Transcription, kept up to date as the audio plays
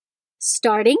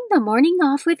Starting the morning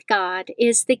off with God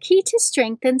is the key to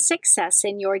strength and success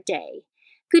in your day.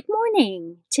 Good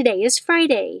morning. Today is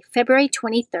Friday, February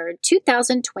 23rd,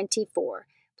 2024.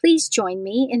 Please join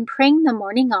me in praying the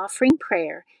morning offering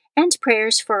prayer and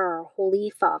prayers for our Holy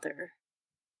Father.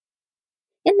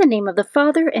 In the name of the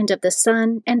Father, and of the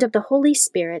Son, and of the Holy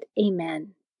Spirit,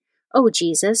 Amen. O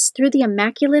Jesus, through the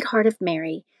Immaculate Heart of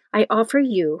Mary, I offer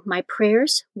you my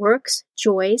prayers, works,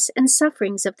 joys, and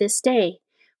sufferings of this day,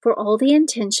 for all the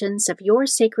intentions of your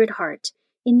Sacred Heart,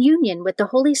 in union with the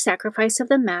holy sacrifice of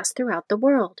the Mass throughout the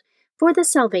world, for the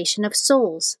salvation of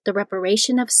souls, the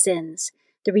reparation of sins,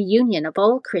 the reunion of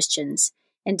all Christians,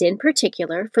 and in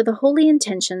particular for the holy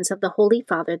intentions of the Holy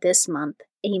Father this month.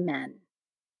 Amen.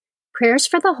 Prayers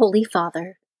for the Holy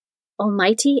Father.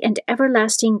 Almighty and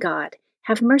everlasting God,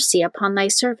 have mercy upon thy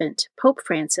servant, Pope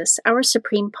Francis, our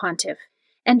Supreme Pontiff,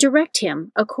 and direct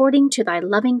him, according to thy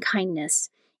loving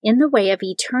kindness, in the way of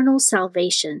eternal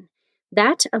salvation,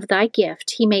 that of thy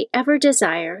gift he may ever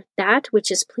desire that which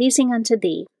is pleasing unto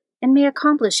thee, and may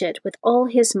accomplish it with all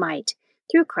his might,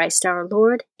 through Christ our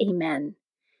Lord. Amen.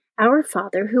 Our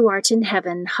Father, who art in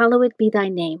heaven, hallowed be thy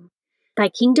name. Thy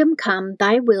kingdom come,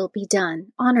 thy will be done,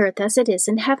 on earth as it is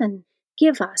in heaven.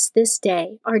 Give us this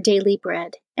day our daily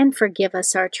bread, and forgive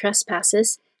us our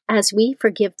trespasses, as we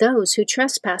forgive those who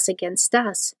trespass against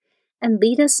us. And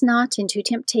lead us not into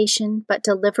temptation, but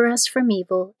deliver us from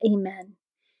evil. Amen.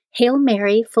 Hail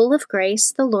Mary, full of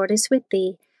grace, the Lord is with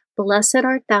thee. Blessed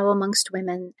art thou amongst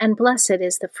women, and blessed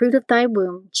is the fruit of thy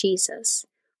womb, Jesus.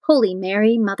 Holy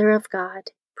Mary, Mother of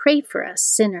God, pray for us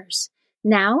sinners,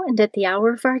 now and at the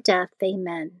hour of our death.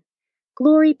 Amen.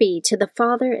 Glory be to the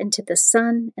Father, and to the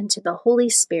Son, and to the Holy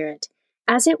Spirit,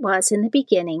 as it was in the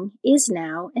beginning, is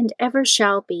now, and ever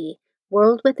shall be,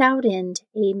 world without end.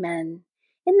 Amen.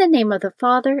 In the name of the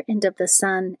Father, and of the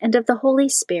Son, and of the Holy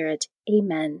Spirit.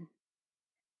 Amen.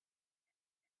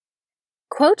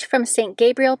 Quote from St.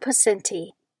 Gabriel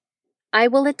Possenti: I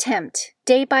will attempt,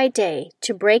 day by day,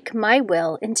 to break my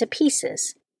will into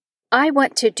pieces. I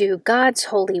want to do God's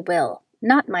holy will,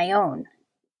 not my own.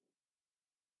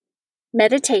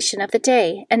 Meditation of the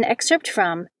Day, an excerpt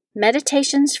from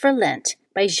Meditations for Lent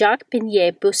by Jacques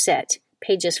Beignet-Bousset,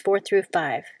 pages 4 through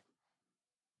 5.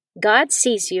 God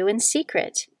sees you in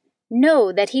secret.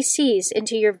 Know that He sees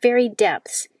into your very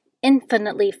depths,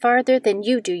 infinitely farther than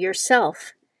you do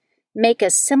yourself. Make a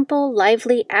simple,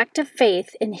 lively act of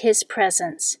faith in His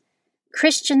presence.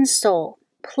 Christian soul,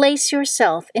 place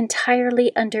yourself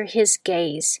entirely under His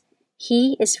gaze.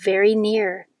 He is very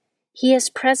near. He is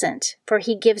present, for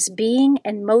He gives being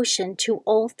and motion to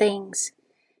all things.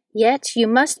 Yet you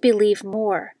must believe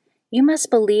more. You must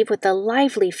believe with a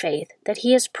lively faith that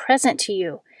He is present to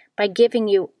you by giving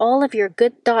you all of your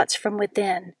good thoughts from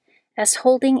within, as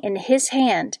holding in His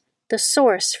hand the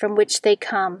source from which they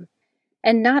come.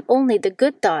 And not only the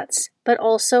good thoughts, but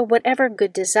also whatever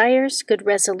good desires, good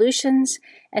resolutions,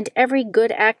 and every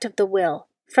good act of the will,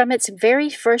 from its very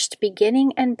first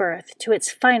beginning and birth to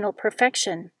its final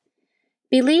perfection.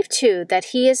 Believe, too, that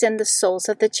He is in the souls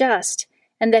of the just,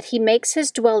 and that He makes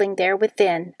His dwelling there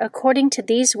within, according to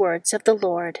these words of the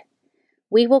Lord.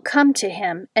 We will come to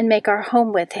Him and make our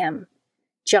home with Him.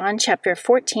 John chapter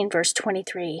 14, verse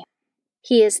 23.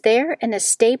 He is there in a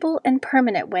stable and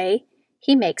permanent way.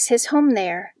 He makes His home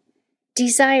there.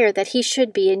 Desire that He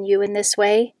should be in you in this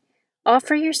way.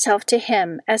 Offer yourself to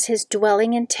Him as His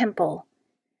dwelling and temple.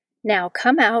 Now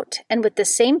come out, and with the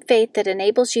same faith that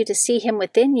enables you to see Him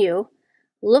within you,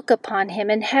 look upon Him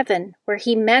in heaven, where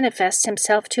He manifests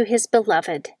Himself to His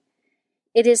beloved.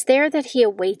 It is there that He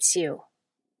awaits you.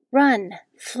 Run,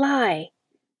 fly,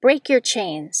 break your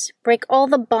chains, break all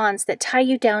the bonds that tie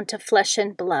you down to flesh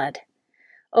and blood.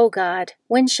 O God,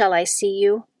 when shall I see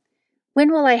you?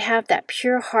 When will I have that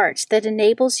pure heart that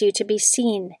enables you to be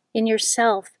seen in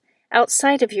yourself,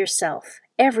 outside of yourself,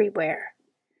 everywhere?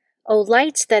 O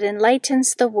light that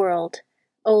enlightens the world,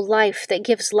 O life that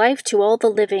gives life to all the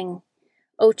living,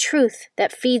 O truth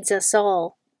that feeds us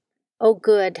all, O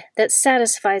good that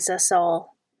satisfies us all,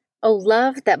 O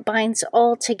love that binds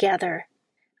all together,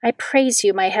 I praise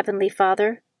you, my heavenly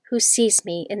Father, who sees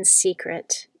me in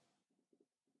secret.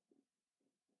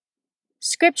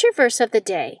 Scripture verse of the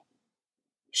day.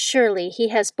 Surely He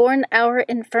has borne our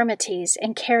infirmities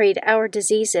and carried our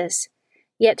diseases,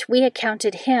 yet we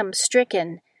accounted Him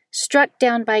stricken, struck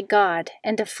down by God,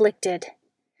 and afflicted.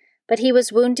 But He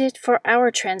was wounded for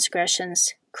our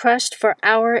transgressions, crushed for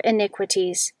our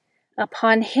iniquities.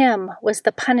 Upon Him was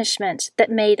the punishment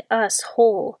that made us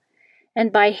whole,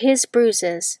 and by His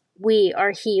bruises we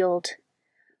are healed.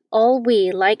 All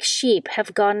we, like sheep,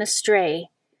 have gone astray.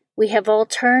 We have all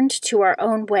turned to our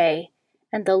own way,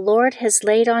 and the Lord has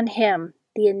laid on him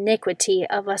the iniquity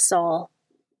of us all.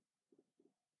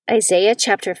 Isaiah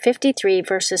chapter 53,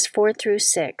 verses 4 through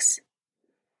 6.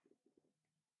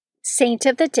 Saint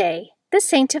of the Day. The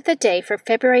saint of the day for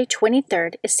February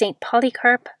 23rd is St.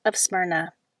 Polycarp of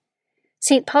Smyrna.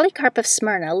 St. Polycarp of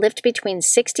Smyrna lived between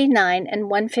 69 and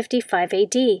 155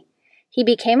 AD. He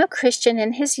became a Christian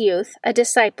in his youth, a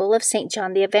disciple of St.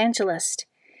 John the Evangelist.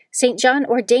 St. John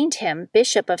ordained him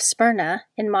Bishop of Smyrna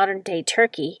in modern-day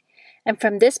Turkey, and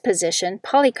from this position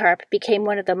Polycarp became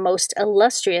one of the most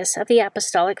illustrious of the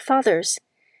Apostolic Fathers.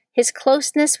 His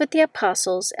closeness with the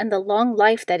apostles and the long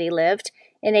life that he lived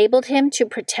enabled him to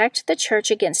protect the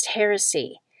Church against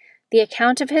heresy. The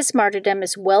account of his martyrdom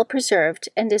is well preserved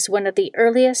and is one of the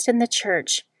earliest in the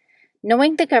Church.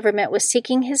 Knowing the government was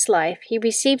seeking his life, he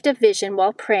received a vision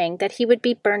while praying that he would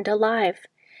be burned alive.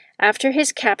 After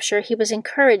his capture, he was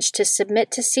encouraged to submit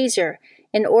to Caesar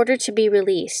in order to be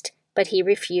released, but he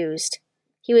refused.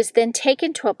 He was then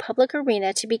taken to a public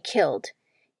arena to be killed.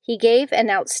 He gave an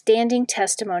outstanding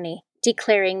testimony,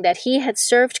 declaring that he had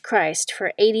served Christ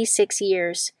for 86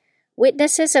 years.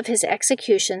 Witnesses of his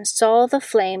execution saw the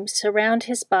flames surround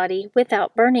his body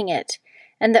without burning it,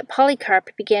 and that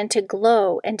Polycarp began to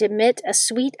glow and emit a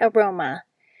sweet aroma.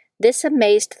 This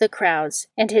amazed the crowds,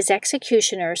 and his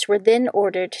executioners were then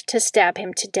ordered to stab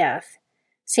him to death.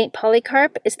 St.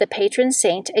 Polycarp is the patron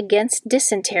saint against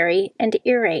dysentery and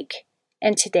earache,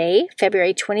 and today,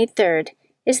 February 23rd,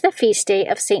 is the feast day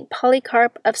of St.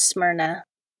 Polycarp of Smyrna.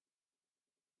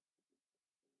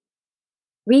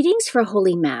 Readings for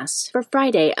Holy Mass for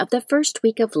Friday of the first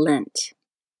week of Lent.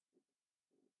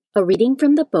 A reading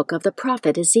from the book of the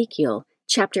prophet Ezekiel,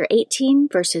 chapter 18,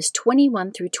 verses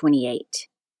 21 through 28.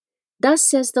 Thus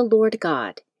says the Lord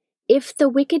God, if the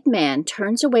wicked man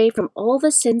turns away from all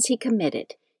the sins he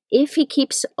committed, if he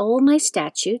keeps all my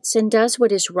statutes and does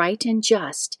what is right and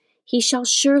just, he shall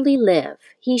surely live,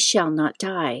 he shall not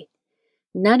die.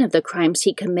 None of the crimes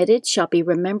he committed shall be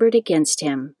remembered against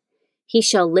him. He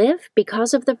shall live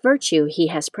because of the virtue he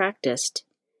has practiced.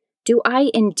 Do I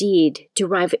indeed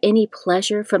derive any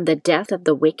pleasure from the death of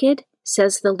the wicked,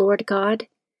 says the Lord God?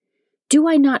 Do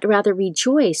I not rather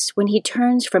rejoice when he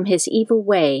turns from his evil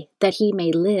way, that he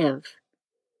may live?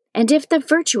 And if the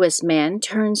virtuous man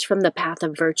turns from the path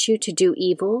of virtue to do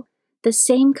evil, the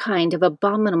same kind of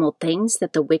abominable things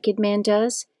that the wicked man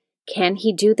does, can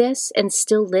he do this and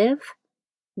still live?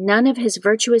 None of his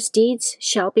virtuous deeds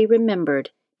shall be remembered,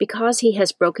 because he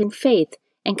has broken faith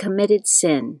and committed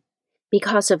sin.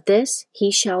 Because of this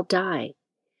he shall die.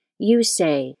 You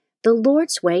say, the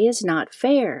Lord's way is not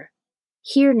fair.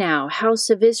 Hear now,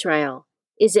 house of Israel,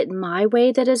 is it my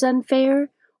way that is unfair,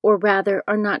 or rather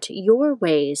are not your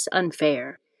ways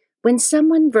unfair? When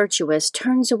someone virtuous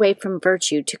turns away from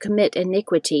virtue to commit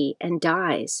iniquity and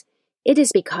dies, it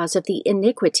is because of the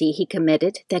iniquity he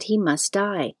committed that he must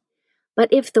die.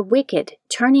 But if the wicked,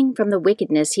 turning from the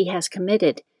wickedness he has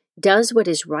committed, does what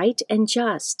is right and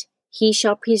just, he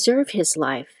shall preserve his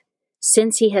life.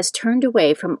 Since he has turned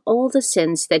away from all the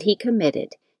sins that he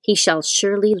committed, he shall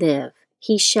surely live,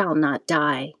 he shall not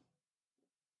die.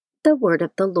 The Word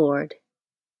of the Lord.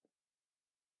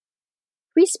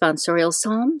 Responsorial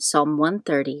Psalm, Psalm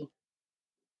 130.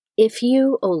 If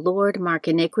you, O Lord, mark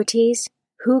iniquities,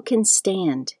 who can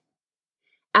stand?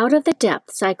 Out of the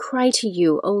depths I cry to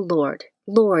you, O Lord.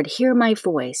 Lord, hear my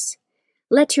voice.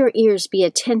 Let your ears be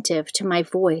attentive to my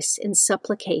voice in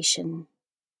supplication.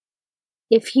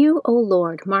 If you, O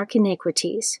Lord, mark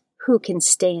iniquities, who can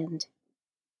stand?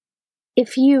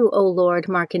 If you, O Lord,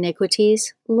 mark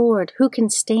iniquities, Lord, who can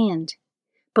stand?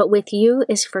 But with you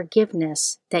is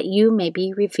forgiveness, that you may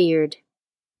be revered.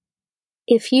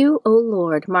 If you, O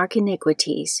Lord, mark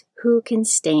iniquities, who can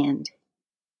stand?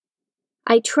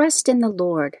 I trust in the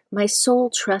Lord, my soul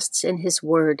trusts in his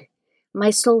word. My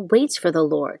soul waits for the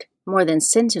Lord, more than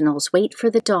sentinels wait for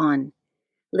the dawn.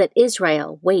 Let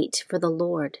Israel wait for the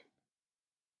Lord.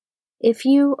 If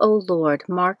you, O Lord,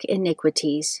 mark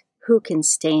iniquities, who can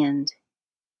stand?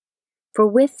 For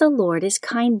with the Lord is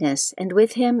kindness, and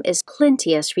with him is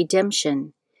plenteous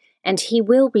redemption, and he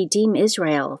will redeem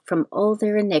Israel from all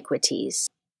their iniquities.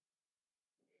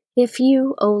 If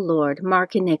you, O Lord,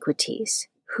 mark iniquities,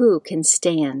 who can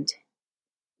stand?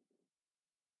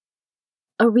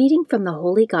 A reading from the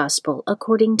Holy Gospel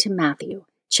according to Matthew,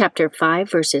 chapter 5,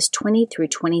 verses 20 through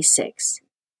 26.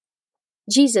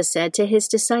 Jesus said to his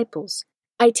disciples,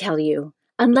 I tell you,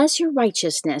 unless your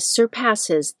righteousness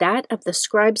surpasses that of the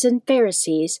scribes and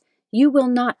Pharisees, you will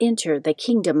not enter the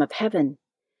kingdom of heaven.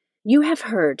 You have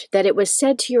heard that it was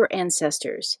said to your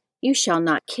ancestors, you shall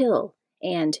not kill,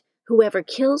 and whoever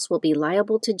kills will be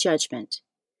liable to judgment.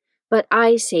 But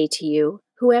I say to you,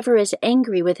 whoever is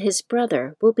angry with his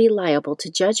brother will be liable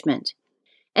to judgment.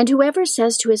 And whoever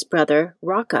says to his brother,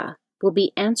 Raca, will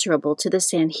be answerable to the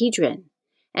Sanhedrin.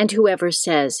 And whoever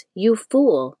says, You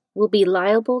fool, will be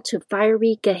liable to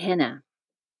fiery Gehenna.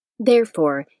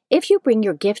 Therefore, if you bring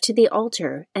your gift to the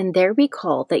altar, and there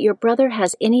recall that your brother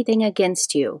has anything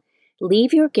against you,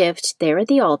 leave your gift there at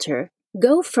the altar,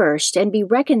 go first and be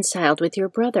reconciled with your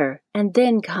brother, and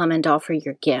then come and offer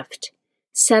your gift.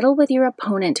 Settle with your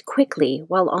opponent quickly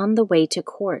while on the way to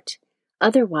court.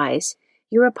 Otherwise,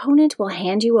 your opponent will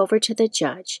hand you over to the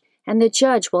judge, and the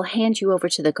judge will hand you over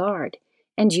to the guard,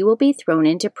 and you will be thrown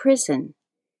into prison.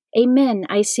 Amen,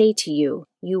 I say to you,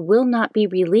 you will not be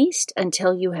released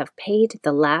until you have paid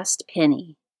the last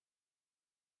penny.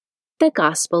 The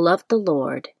Gospel of the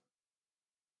Lord.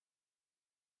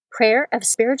 Prayer of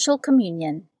Spiritual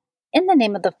Communion. In the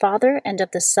name of the Father, and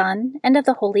of the Son, and of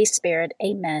the Holy Spirit.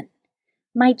 Amen.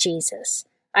 My Jesus,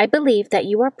 I believe that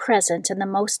you are present in the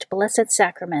most blessed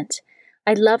sacrament.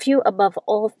 I love you above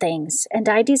all things, and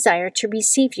I desire to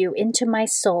receive you into my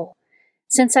soul.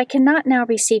 Since I cannot now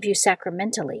receive you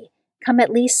sacramentally, come at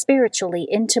least spiritually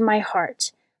into my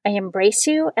heart. I embrace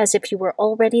you as if you were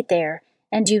already there,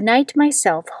 and unite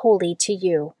myself wholly to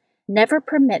you. Never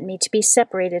permit me to be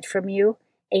separated from you.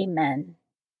 Amen.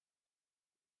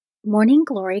 Morning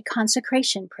Glory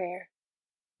Consecration Prayer.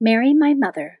 Mary, my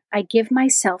mother, I give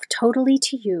myself totally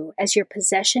to you as your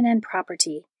possession and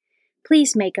property.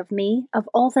 Please make of me, of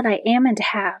all that I am and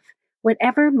have,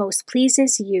 whatever most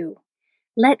pleases you.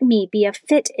 Let me be a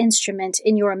fit instrument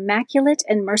in your immaculate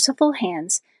and merciful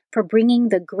hands for bringing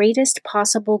the greatest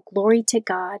possible glory to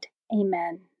God.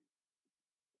 Amen.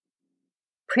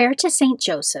 Prayer to Saint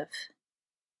Joseph.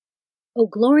 O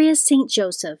glorious Saint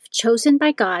Joseph, chosen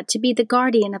by God to be the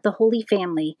guardian of the Holy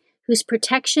Family, whose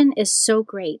protection is so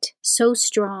great, so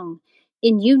strong,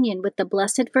 in union with the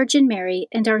Blessed Virgin Mary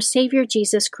and our Savior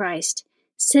Jesus Christ,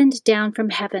 send down from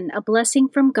heaven a blessing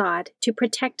from God to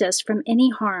protect us from any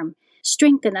harm,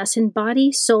 strengthen us in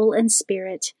body, soul, and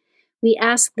spirit. We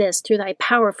ask this through thy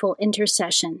powerful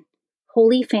intercession.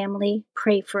 Holy Family,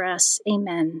 pray for us.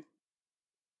 Amen.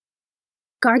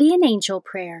 Guardian Angel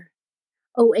Prayer.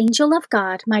 O angel of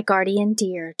God, my guardian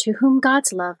dear, to whom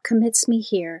God's love commits me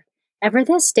here, ever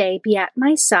this day be at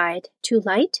my side, to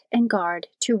light and guard,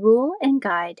 to rule and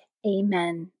guide.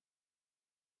 Amen.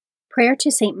 Prayer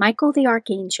to Saint Michael the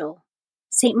Archangel.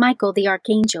 Saint Michael the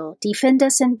Archangel, defend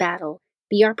us in battle.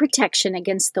 Be our protection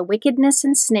against the wickedness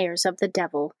and snares of the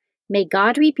devil. May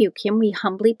God rebuke him, we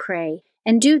humbly pray.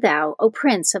 And do thou, O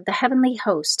Prince of the heavenly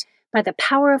host, by the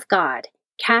power of God,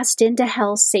 cast into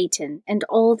hell Satan and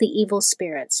all the evil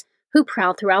spirits who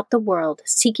prowl throughout the world,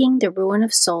 seeking the ruin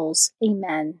of souls.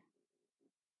 Amen.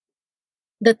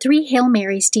 The Three Hail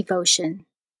Marys Devotion.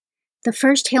 The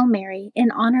first Hail Mary,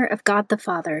 in honor of God the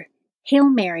Father. Hail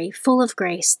Mary, full of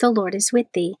grace, the Lord is with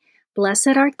thee.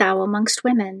 Blessed art thou amongst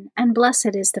women, and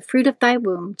blessed is the fruit of thy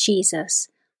womb, Jesus.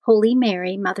 Holy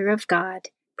Mary, Mother of God,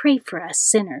 pray for us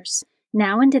sinners,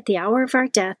 now and at the hour of our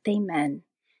death. Amen.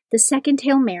 The second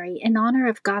Hail Mary, in honor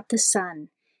of God the Son.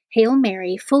 Hail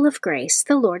Mary, full of grace,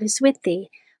 the Lord is with thee.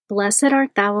 Blessed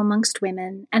art thou amongst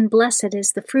women, and blessed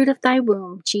is the fruit of thy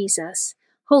womb, Jesus.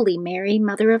 Holy Mary,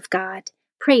 Mother of God,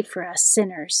 pray for us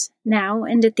sinners, now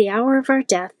and at the hour of our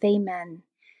death. Amen.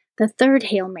 The third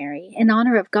Hail Mary, in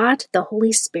honor of God the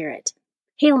Holy Spirit.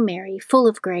 Hail Mary, full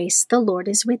of grace, the Lord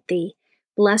is with thee.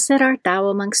 Blessed art thou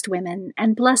amongst women,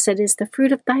 and blessed is the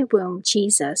fruit of thy womb,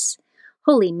 Jesus.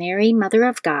 Holy Mary, Mother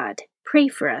of God, pray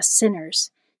for us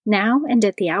sinners, now and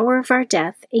at the hour of our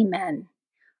death. Amen.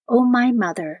 O my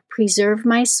Mother, preserve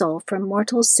my soul from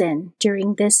mortal sin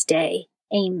during this day.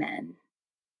 Amen.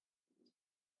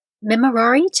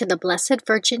 Memorare to the Blessed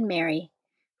Virgin Mary.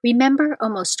 Remember, O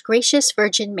most gracious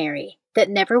Virgin Mary, that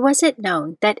never was it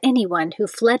known that anyone who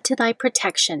fled to thy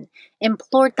protection,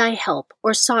 implored thy help,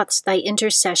 or sought thy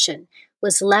intercession,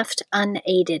 was left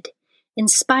unaided.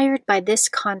 Inspired by this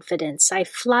confidence, I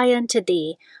fly unto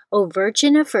thee, O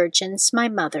Virgin of Virgins, my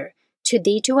Mother. To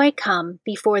thee do I come,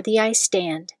 before thee I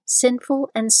stand,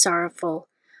 sinful and sorrowful.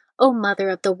 O Mother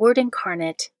of the Word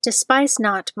incarnate, despise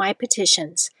not my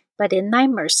petitions, but in thy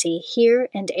mercy hear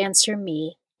and answer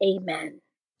me. Amen.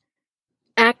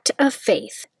 Act of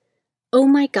Faith. O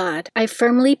my God, I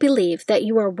firmly believe that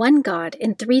you are one God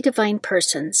in three divine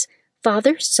persons,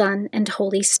 Father, Son, and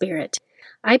Holy Spirit.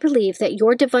 I believe that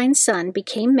your divine Son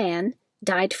became man,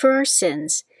 died for our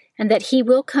sins, and that he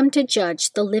will come to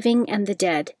judge the living and the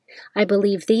dead. I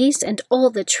believe these and all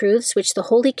the truths which the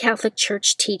Holy Catholic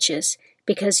Church teaches,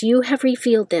 because you have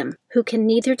revealed them, who can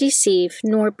neither deceive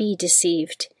nor be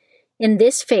deceived. In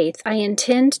this faith I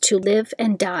intend to live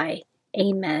and die.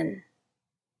 Amen.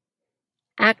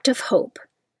 Act of Hope.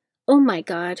 O my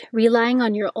God, relying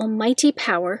on your almighty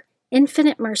power,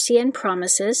 infinite mercy, and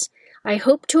promises, I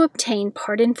hope to obtain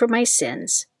pardon for my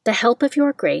sins, the help of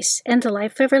your grace, and the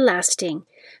life everlasting,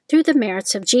 through the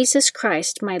merits of Jesus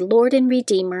Christ, my Lord and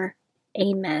Redeemer.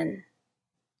 Amen.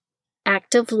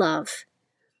 Act of Love.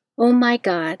 O my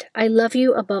God, I love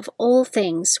you above all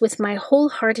things with my whole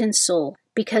heart and soul,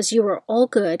 because you are all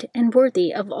good and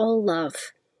worthy of all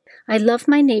love. I love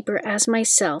my neighbor as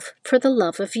myself for the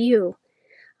love of you.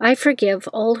 I forgive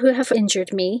all who have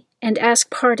injured me, and ask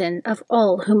pardon of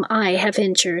all whom I have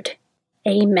injured.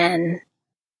 Amen.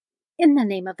 In the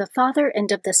name of the Father,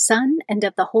 and of the Son, and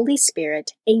of the Holy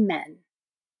Spirit. Amen.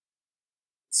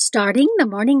 Starting the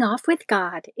morning off with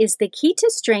God is the key to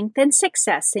strength and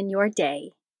success in your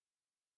day.